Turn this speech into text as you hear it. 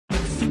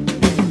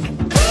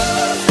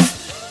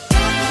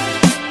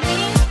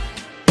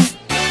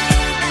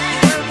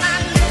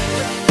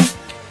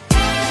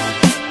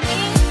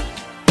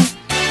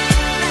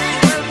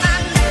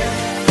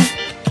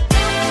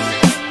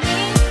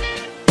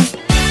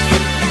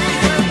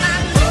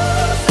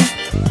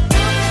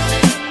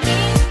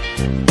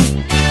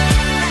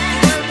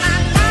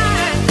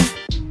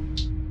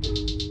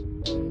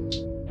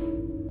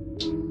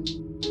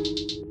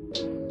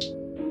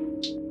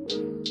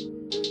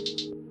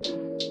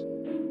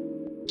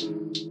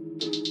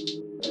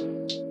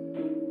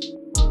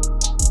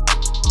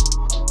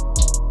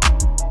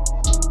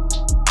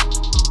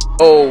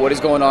Oh, what is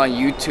going on,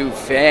 YouTube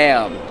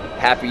fam?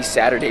 Happy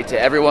Saturday to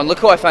everyone. Look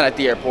who I found at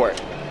the airport.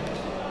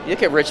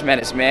 Look at Rich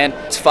Menace, man.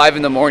 It's 5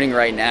 in the morning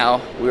right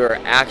now. We are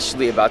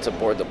actually about to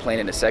board the plane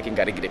in a second.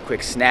 Got to get a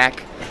quick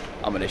snack.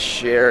 I'm gonna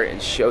share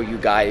and show you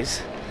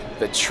guys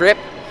the trip.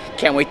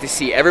 Can't wait to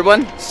see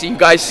everyone. See you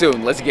guys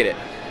soon. Let's get it.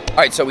 All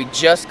right, so we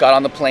just got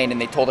on the plane and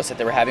they told us that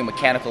they were having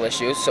mechanical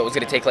issues, so it was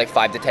gonna take like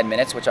 5 to 10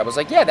 minutes, which I was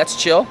like, yeah,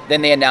 that's chill.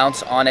 Then they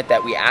announced on it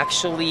that we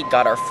actually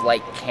got our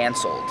flight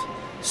canceled.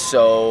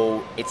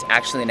 So it's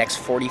actually the next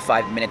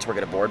 45 minutes we're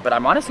gonna board, but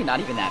I'm honestly not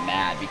even that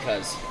mad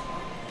because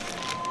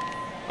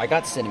I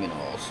got cinnamon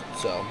rolls,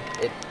 so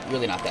it's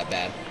really not that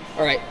bad.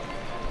 All right,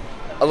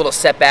 a little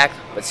setback,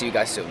 but see you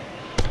guys soon.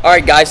 All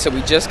right, guys, so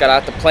we just got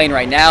out the plane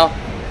right now.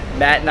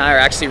 Matt and I are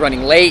actually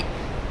running late.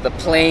 The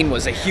plane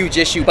was a huge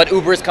issue, but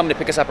Uber is coming to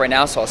pick us up right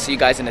now, so I'll see you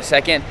guys in a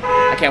second.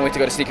 I can't wait to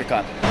go to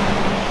SneakerCon.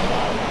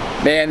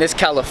 Man, this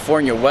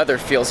California weather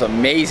feels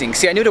amazing.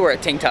 See, I knew to wear a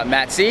tank top,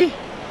 Matt, see?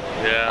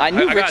 Yeah, I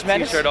knew I Rich got a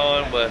Menace. t-shirt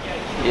on, but...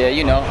 Yeah,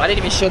 you know. I didn't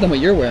even show them what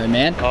you're wearing,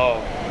 man.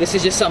 Oh. This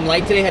is just something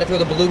light today. Had to throw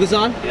the belugas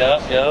on.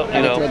 Yep,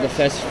 Had to throw the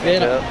fresh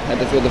fit. Had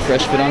to throw the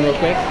fresh fit on real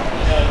quick.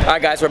 All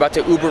right, guys, we're about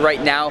to Uber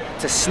right now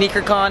to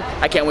SneakerCon.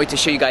 I can't wait to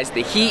show you guys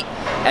the heat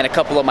and a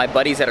couple of my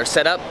buddies that are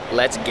set up.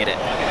 Let's get it.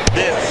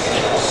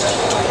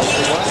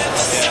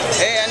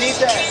 Hey, I need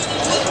that.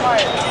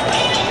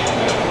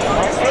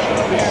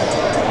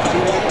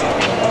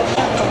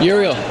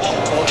 Uriel.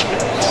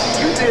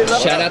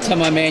 Shout out to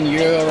my man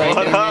Uriel right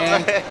there,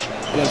 man.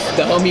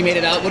 The homie made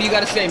it out. What do you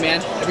got to say,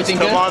 man? Everything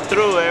good? Come on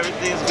through.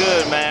 Everything's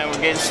good, man. We're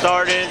getting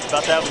started.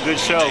 About to have a good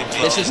show.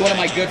 So. This is one of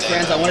my good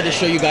friends. I wanted to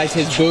show you guys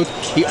his booth.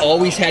 He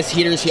always has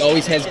heaters. He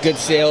always has good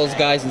sales,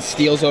 guys, and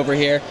steals over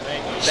here.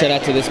 Shout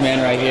out to this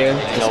man right here.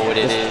 You know what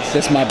it is.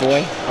 This my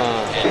boy.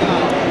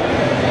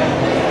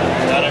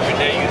 Not every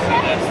day you see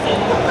that full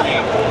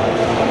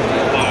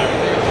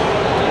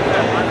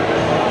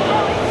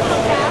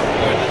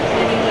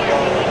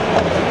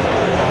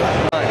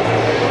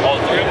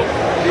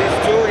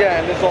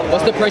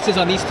What's the prices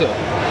on these two?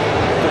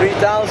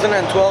 3,000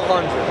 and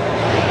 1,200.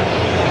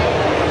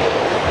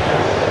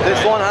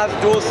 This one has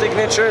dual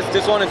signatures.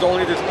 This one is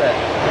only this pair.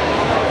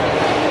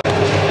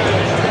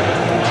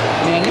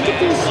 Man, look at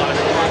this.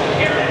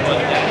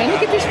 Man,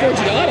 look at these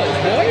Forgiatos,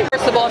 boy.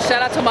 First of all,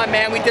 shout out to my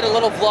man. We did a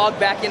little vlog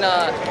back in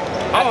at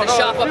the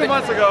shop up 3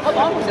 months ago. How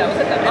long was that? Was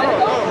that minute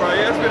ago? Oh, bro,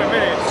 yeah, it's been a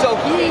minute. So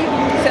he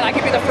said I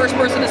could be the first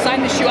person to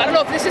sign the shoe. I don't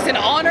know if this is an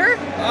honor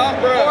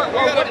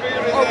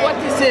or what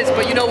this is,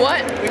 but you know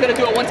what? We gotta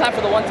do it one time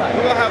for the one time.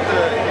 We're gonna have to.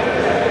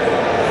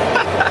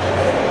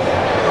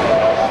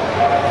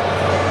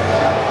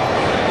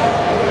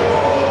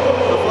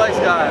 The flex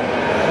guy.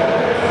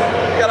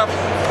 You gotta.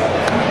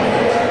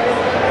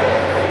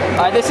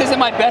 This isn't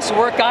my best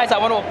work, guys. I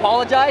want to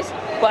apologize,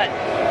 but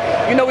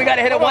you know we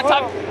gotta hit it one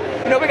time.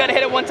 You know we gotta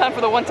hit it one time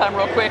for the one time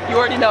real quick. You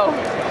already know.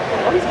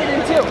 Oh, he's getting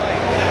in too.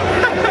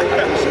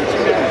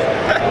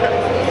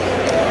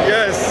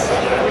 Yes.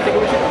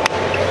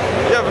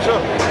 Yeah, for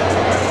sure.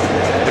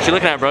 What you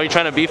looking at, bro? You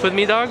trying to beef with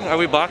me, dog? Are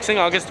we boxing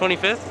August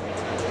 25th?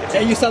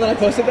 Hey, you saw that I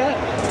posted that?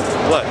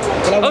 What?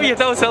 Oh yeah,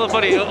 that was hella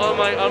funny on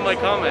my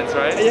comments,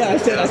 right? Yeah, I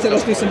said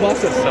let's do some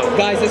boxing.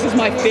 Guys, this is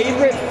my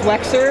favorite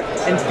flexer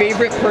and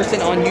favorite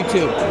person on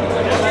YouTube.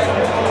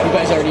 You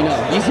guys already know.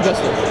 He's the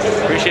best one.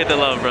 Appreciate the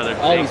love, brother.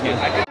 Always, Thank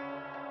you. man.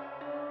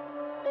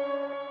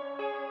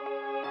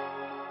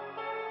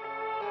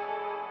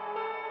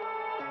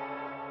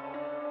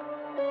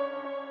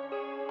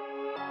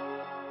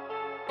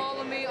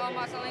 Follow me on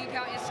my Saline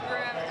account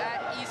Instagram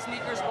at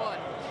eSneakers1.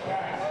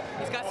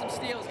 He's got some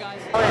steals, guys.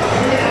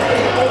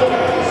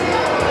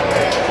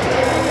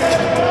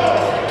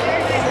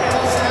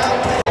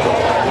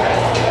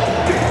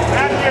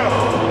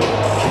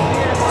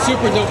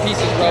 Super dope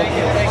pieces, bro.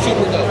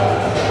 Super dope.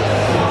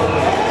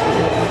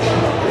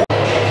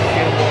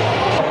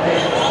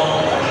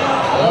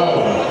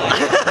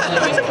 You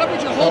just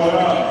covered your whole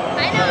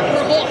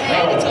your whole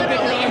head until big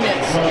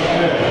garments.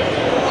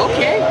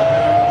 Okay.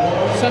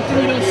 Something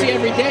you don't see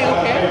every day,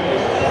 okay.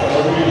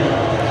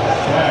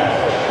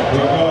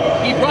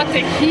 He brought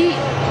the heat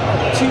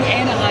to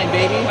Anaheim,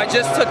 baby. I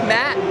just took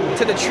Matt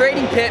to the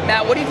trading pit.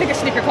 Matt, what do you think of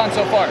SneakerCon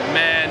so far?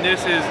 Man,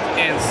 this is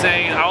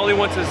insane. I only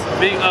went to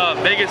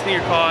Vegas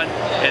SneakerCon,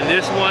 and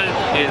this one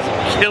is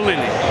killing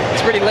it.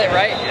 It's pretty lit,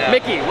 right? Yeah.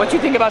 Mickey, what you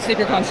think about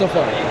SneakerCon so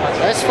far?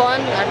 It's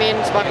fun. I mean,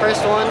 it's my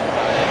first one.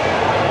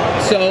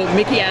 So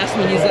Mickey asked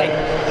me, he's like,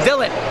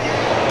 Dylan,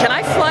 can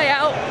I fly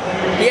out?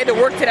 He had to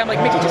work today. I'm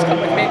like, Mickey, just come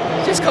with me.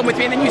 Just come with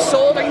me. And then you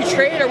sold, or you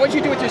traded, or what'd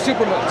you do with your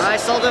super moves? I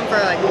sold them for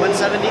like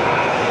 170.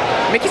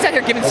 Mickey's out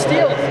here giving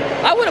steals.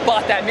 I would have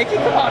bought that, Mickey.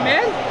 Come on,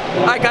 man.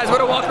 All right, guys, we're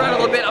gonna walk around a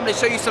little bit. I'm gonna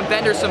show you some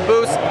vendors, some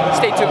booths.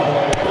 Stay tuned.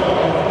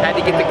 Had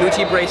to get the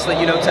Gucci bracelet,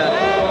 you know,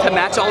 to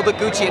match all the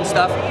Gucci and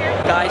stuff.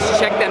 Guys,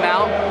 check them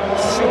out.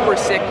 Super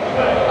sick.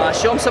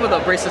 Show them some of the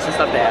bracelets and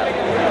stuff they have.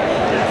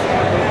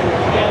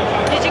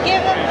 Did you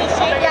give them?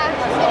 Yeah.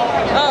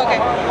 Oh, okay.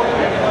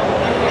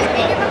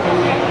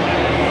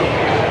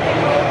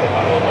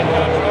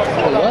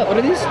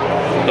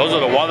 Those are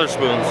the water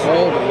Wotherspoons.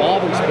 Oh, the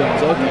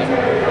Wotherspoons, okay.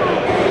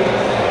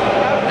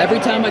 Every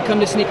time I come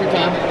to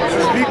SneakerCon,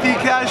 VP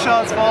cash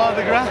shots fall on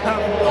the ground.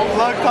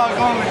 Plug talk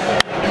only.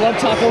 Plug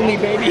talk only,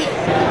 baby.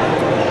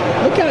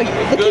 Look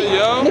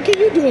at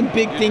you doing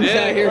big things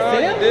out here,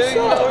 fam. What's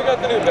up? We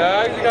got the new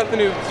bags, we got the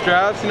new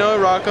straps, you know,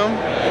 rock them.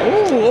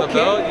 Ooh,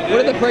 okay.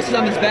 What are the prices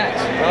on these bags?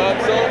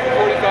 It's selling for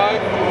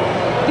 45.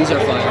 These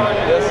are fire.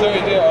 Yes, sir, you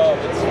do.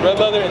 It's red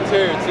leather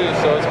interior too,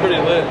 so it's pretty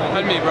lit.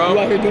 Behind me, bro. You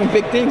out here doing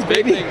big things,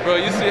 baby. Big things, bro.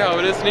 You see how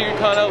it is.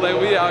 SneakerCon LA,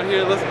 we out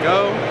here. Let's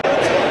go.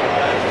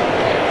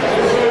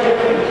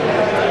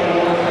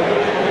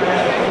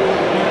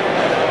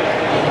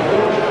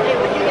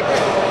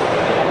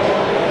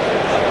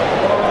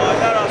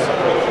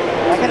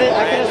 I could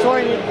have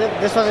sworn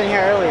this wasn't here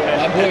earlier.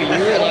 My boy, you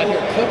were out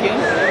here cooking.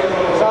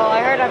 So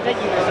I heard I'm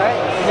taking this, right?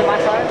 Is it my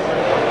size?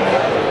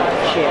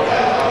 Shit.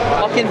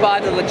 Walking by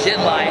the legit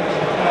line,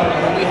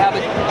 we have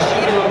a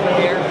cheater over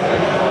here.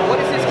 What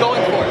is this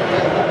going for?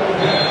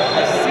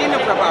 I've seen it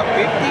for about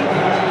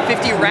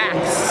 50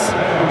 racks.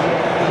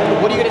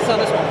 What are you gonna sell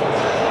this one for?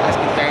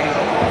 Asking 30.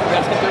 You're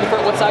asking 30 for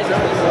it? What size is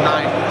this?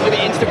 9. Do you have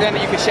an Instagram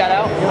that you could shout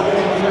out?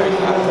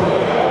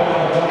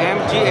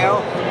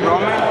 MGL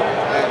Roman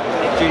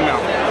Gmail.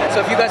 So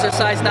if you guys are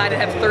size 9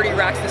 and have 30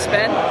 racks to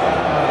spend,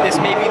 this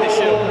may be the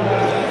shoe.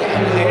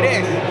 It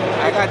is.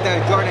 I got the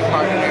Jordan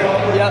card in there.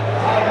 Yep.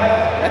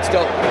 That's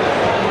dope.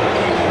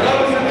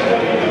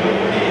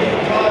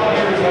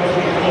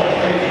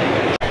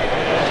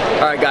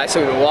 Alright guys,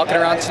 so we've been walking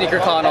around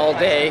SneakerCon all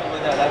day.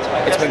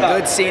 It's been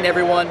good seeing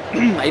everyone.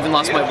 I even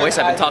lost my voice,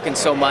 I've been talking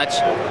so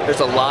much. There's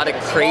a lot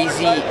of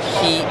crazy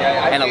heat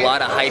and a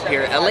lot of hype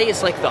here. LA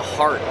is like the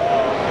heart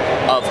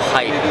of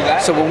hype.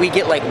 So when we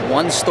get like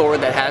one store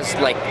that has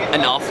like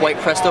an off-white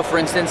Presto, for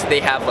instance, they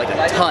have like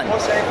a ton.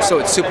 So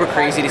it's super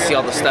crazy to see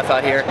all the stuff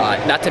out here.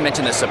 Not to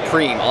mention the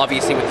Supreme.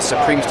 Obviously with the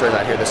Supreme stores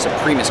out here, the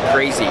Supreme is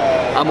crazy.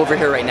 I'm over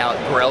here right now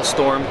at Grail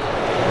Storm.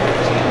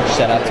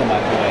 Shout out to my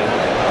boy.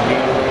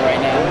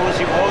 Right now. What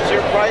was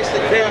your price?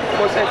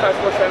 475,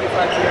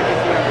 475,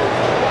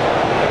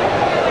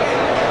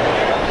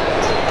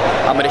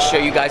 300. I'm going to show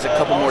you guys a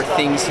couple more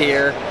things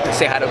here.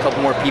 Say hi to a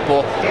couple more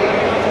people.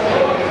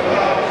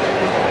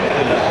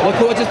 Look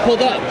who just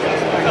pulled up.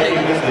 Hey,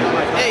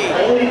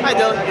 hi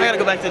Dylan. I gotta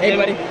go back to the gym. Hey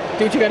buddy,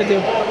 do what you gotta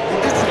do.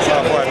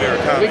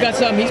 We got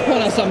something, he's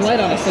pulling out something light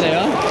on us today,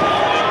 huh?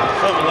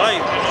 Something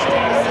light.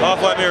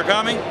 Off-white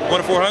Murakami, 1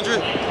 of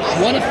 400.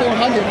 1 of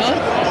 400, huh?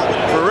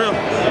 For real.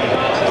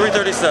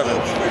 337.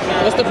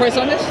 What's the price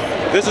on this?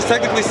 This is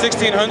technically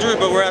 1600,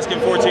 but we're asking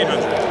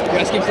 1400.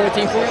 You're asking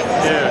 14 for it?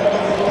 Yeah.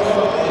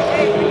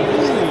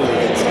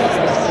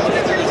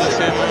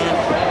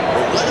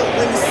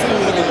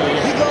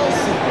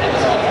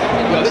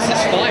 Yo, this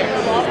is fire.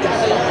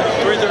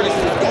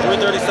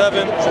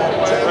 337,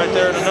 right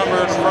there, the number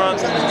in the front.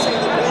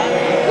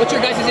 What's your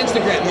guys'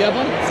 Instagram? You have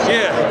one?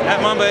 Yeah, at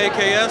Mamba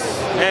AKS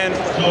and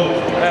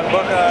at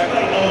Buckeye.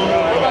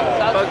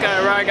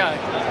 Buckeye Rye Guy.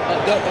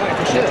 Dope, all right,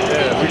 for sure.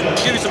 Yeah, we can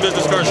give you some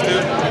business cards too.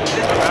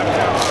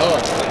 Oh.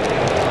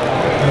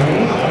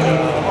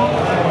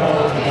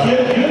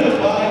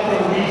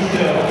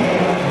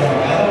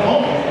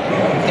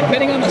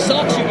 Depending on the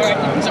socks you wear, I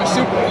think these are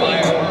super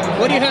fire.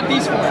 What do you have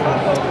these for?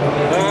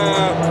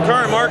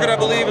 Current market, I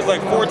believe, is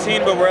like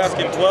 14, but we're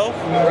asking 12.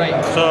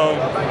 Right. So,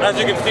 as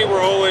you can see,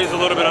 we're always a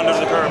little bit under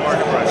the current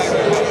market price.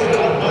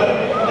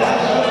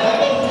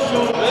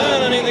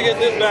 And I need to get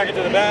this back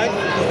into the bag.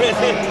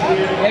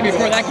 Yeah,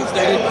 before that gets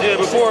started. Yeah,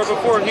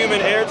 before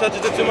human hair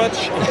touches it too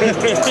much.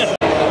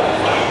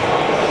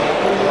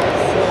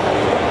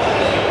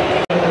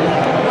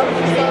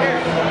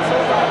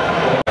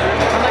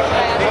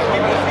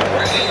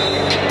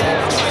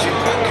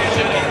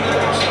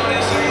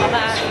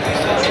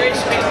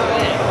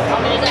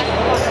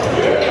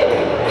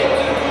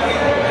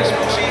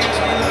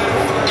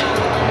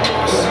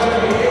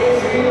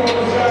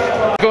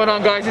 What's going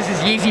on, guys? This is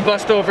Yeezy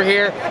Busta over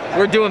here.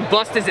 We're doing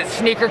Bustas at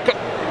SneakerCon.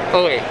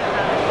 Oh wait.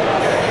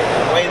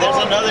 Wait, there's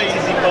another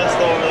Yeezy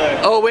Busta over there.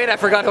 Oh wait, I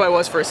forgot who I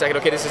was for a second.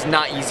 Okay, this is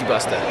not Yeezy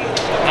Busta.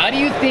 How do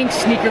you think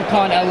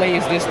SneakerCon LA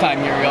is this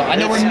time, Uriel? I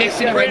know we're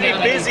mixing it right now. It's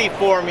pretty busy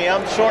for me.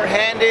 I'm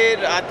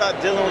short-handed. I thought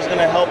Dylan was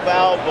gonna help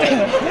out, but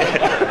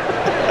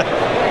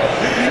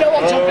you know,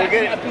 I'll jump back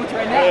in that booth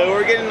right now.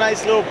 we're getting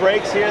nice little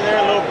breaks here and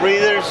there, little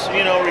breathers,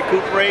 you know,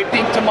 recuperate. I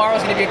think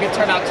tomorrow's gonna be a good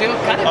turnout too.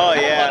 Kind of Oh, a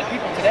yeah. lot of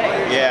people today.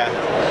 Yeah,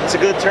 it's a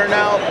good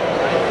turnout.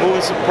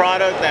 Moving some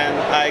product, and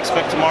I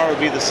expect tomorrow to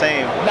be the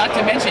same. Not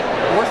to mention,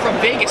 we're from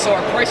Vegas, so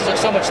our prices are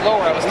so much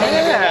lower. I was telling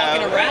you,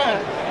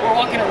 we're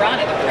walking around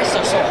and the prices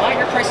are so high.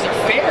 Your prices are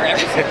fair. Your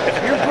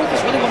booth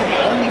is really one of the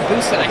only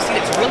booths that I see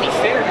that's really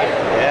fair here.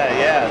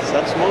 Yeah,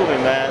 stuff's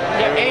moving, man.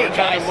 Yeah, hey, we're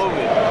trying guys. to move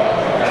it.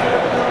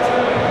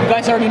 You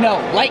guys already know.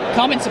 Like,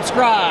 comment,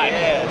 subscribe.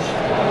 Yeah.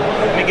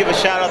 Let me give a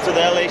shout out to the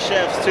LA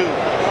chefs too.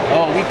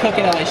 Oh, we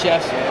cooking LA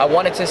chefs. I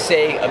wanted to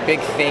say a big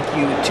thank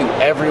you to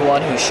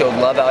everyone who showed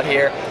love out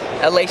here.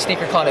 LA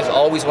SneakerCon is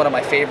always one of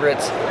my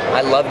favorites.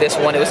 I love this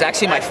one. It was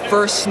actually my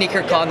first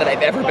SneakerCon that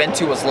I've ever been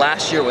to was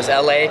last year, was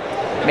LA.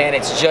 Man,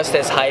 it's just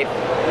as hype.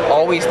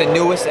 Always the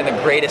newest and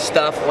the greatest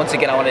stuff. Once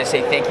again, I want to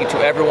say thank you to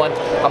everyone.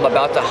 I'm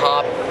about to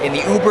hop in the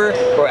Uber.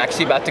 We're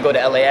actually about to go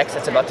to LAX.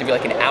 That's about to be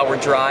like an hour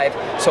drive.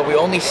 So we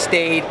only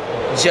stayed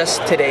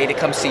just today to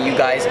come see you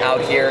guys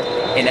out here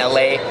in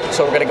LA.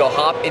 So we're gonna go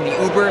hop in the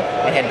Uber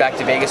and head back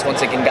to Vegas.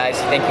 Once again, guys,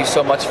 thank you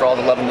so much for all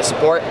the love and the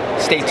support.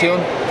 Stay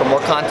tuned for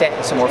more content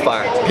and some more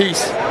fire.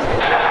 Peace.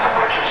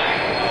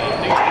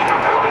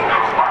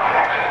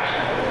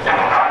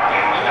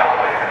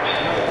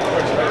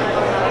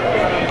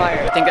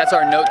 I think that's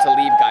our note to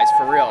leave, guys,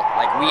 for real.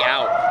 Like, we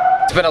out.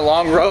 It's been a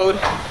long road.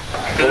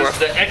 It's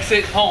the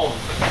exit home.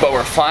 But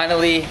we're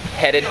finally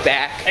headed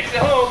back Exit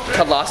home.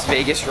 to Las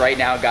Vegas right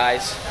now,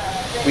 guys.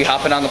 We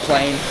hopping on the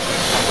plane.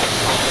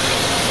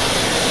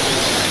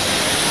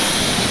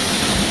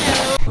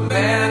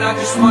 Man, I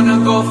just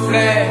wanna go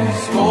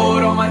flex.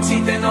 Gold on my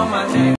teeth and on my neck.